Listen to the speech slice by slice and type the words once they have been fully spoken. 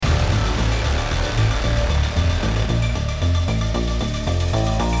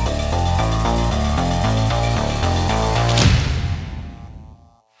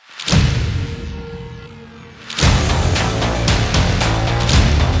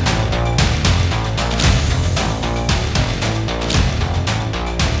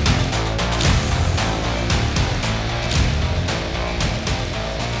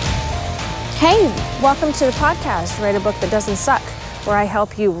Welcome to the podcast, Write a Book That Doesn't Suck, where I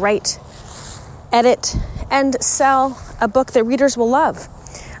help you write, edit, and sell a book that readers will love.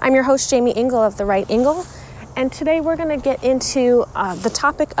 I'm your host, Jamie Engel of The Right Engel, and today we're going to get into the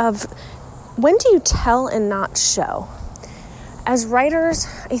topic of when do you tell and not show? As writers,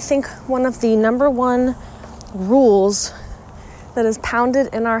 I think one of the number one rules that is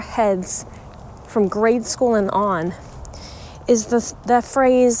pounded in our heads from grade school and on is the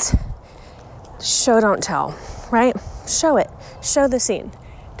phrase, show, don't tell, right? Show it. Show the scene.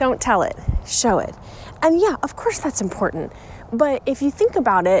 Don't tell it. Show it. And yeah, of course that's important. But if you think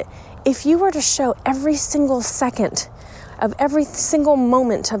about it, if you were to show every single second of every single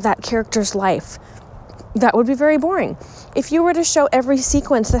moment of that character's life, that would be very boring. If you were to show every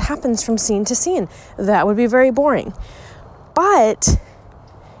sequence that happens from scene to scene, that would be very boring. But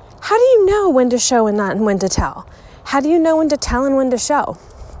how do you know when to show and not when to tell? How do you know when to tell and when to show?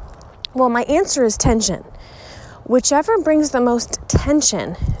 Well, my answer is tension. Whichever brings the most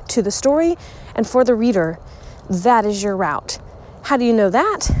tension to the story and for the reader, that is your route. How do you know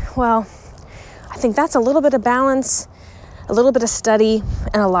that? Well, I think that's a little bit of balance, a little bit of study,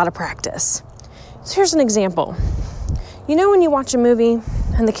 and a lot of practice. So here's an example. You know when you watch a movie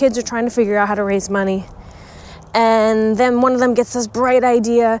and the kids are trying to figure out how to raise money, and then one of them gets this bright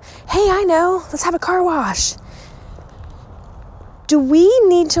idea, hey, I know, let's have a car wash. Do we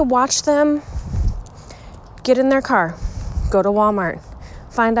need to watch them get in their car, go to Walmart,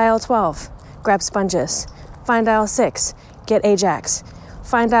 find aisle 12, grab sponges, find aisle 6, get Ajax,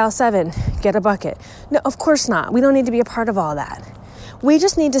 find aisle 7, get a bucket? No, of course not. We don't need to be a part of all that. We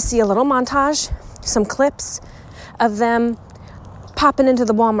just need to see a little montage, some clips of them popping into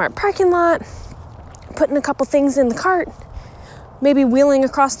the Walmart parking lot, putting a couple things in the cart, maybe wheeling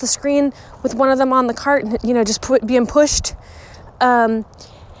across the screen with one of them on the cart, just being pushed.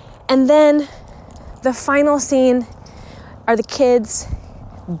 And then the final scene are the kids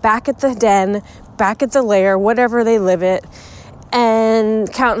back at the den, back at the lair, whatever they live at,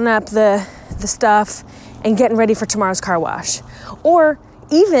 and counting up the stuff and getting ready for tomorrow's car wash. Or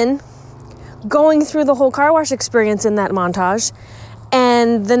even going through the whole car wash experience in that montage,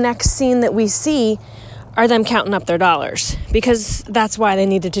 and the next scene that we see are them counting up their dollars, because that's why they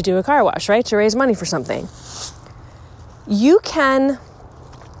needed to do a car wash, right? To raise money for something. You can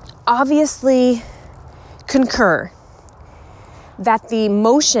obviously concur that the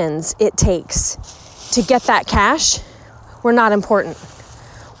motions it takes to get that cash were not important.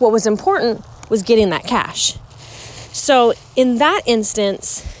 What was important was getting that cash. So in that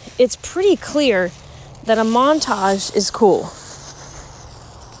instance, it's pretty clear that a montage is cool.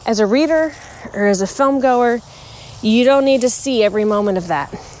 As a reader or as a film goer, you don't need to see every moment of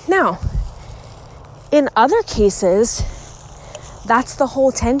that. Now, in other cases, that's the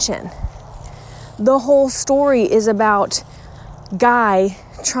whole tension. The whole story is about Guy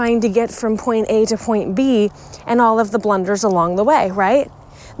trying to get from point A to point B and all of the blunders along the way, right?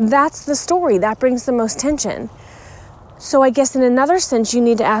 That's the story. That brings the most tension. So I guess in another sense, you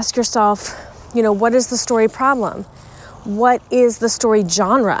need to ask yourself, what is the story problem? What is the story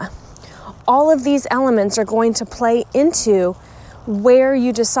genre? All of these elements are going to play into where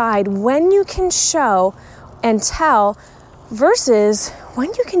you decide when you can show and tell versus when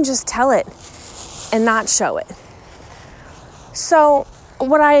you can just tell it and not show it. So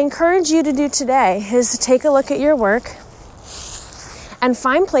what I encourage you to do today is to take a look at your work and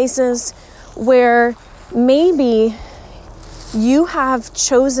find places where maybe you have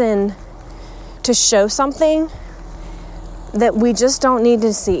chosen to show something that we just don't need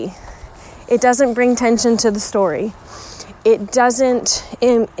to see. It doesn't bring tension to the story. It doesn't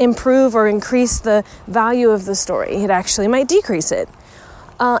improve or increase the value of the story. It actually might decrease it.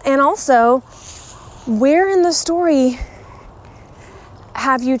 And also, where in the story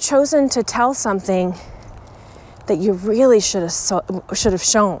have you chosen to tell something that you really should have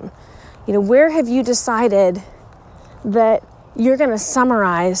shown? Where have you decided that you're going to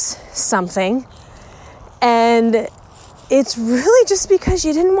summarize something and it's really just because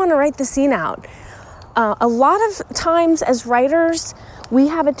you didn't want to write the scene out? A lot of times as writers, we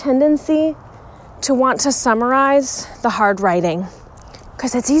have a tendency to want to summarize the hard writing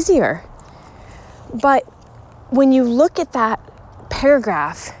because it's easier. But when you look at that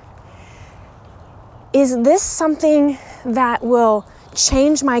paragraph, is this something that will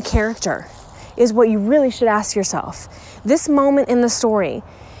change my character? Is what you really should ask yourself. This moment in the story,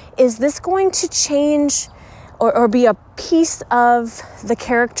 is this going to change or be a piece of the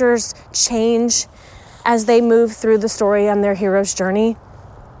character's change as they move through the story on their hero's journey?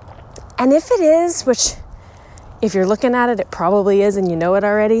 And if it is, which if you're looking at it, it probably is and you know it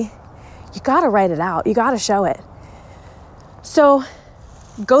already, you got to write it out. You got to show it. So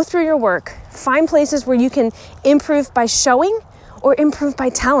go through your work, find places where you can improve by showing or improve by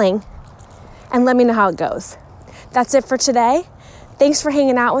telling, and let me know how it goes. That's it for today. Thanks for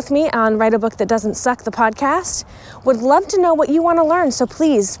hanging out with me on Write a Book That Doesn't Suck, the podcast. Would love to know what you want to learn, so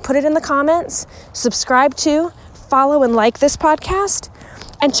please put it in the comments, subscribe to, follow and like this podcast,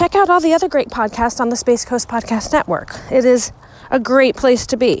 and check out all the other great podcasts on the Space Coast Podcast Network. It is a great place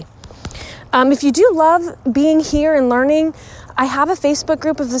to be. If you do love being here and learning, I have a Facebook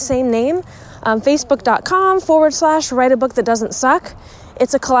group of the same name, facebook.com/Write a Book That Doesn't Suck.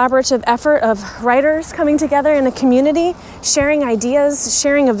 It's a collaborative effort of writers coming together in a community, sharing ideas,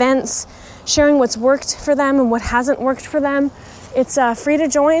 sharing events, sharing what's worked for them and what hasn't worked for them. It's free to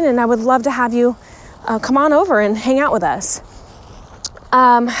join, and I would love to have you come on over and hang out with us.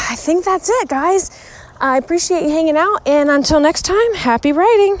 I think that's it, guys. I appreciate you hanging out, and until next time, happy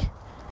writing.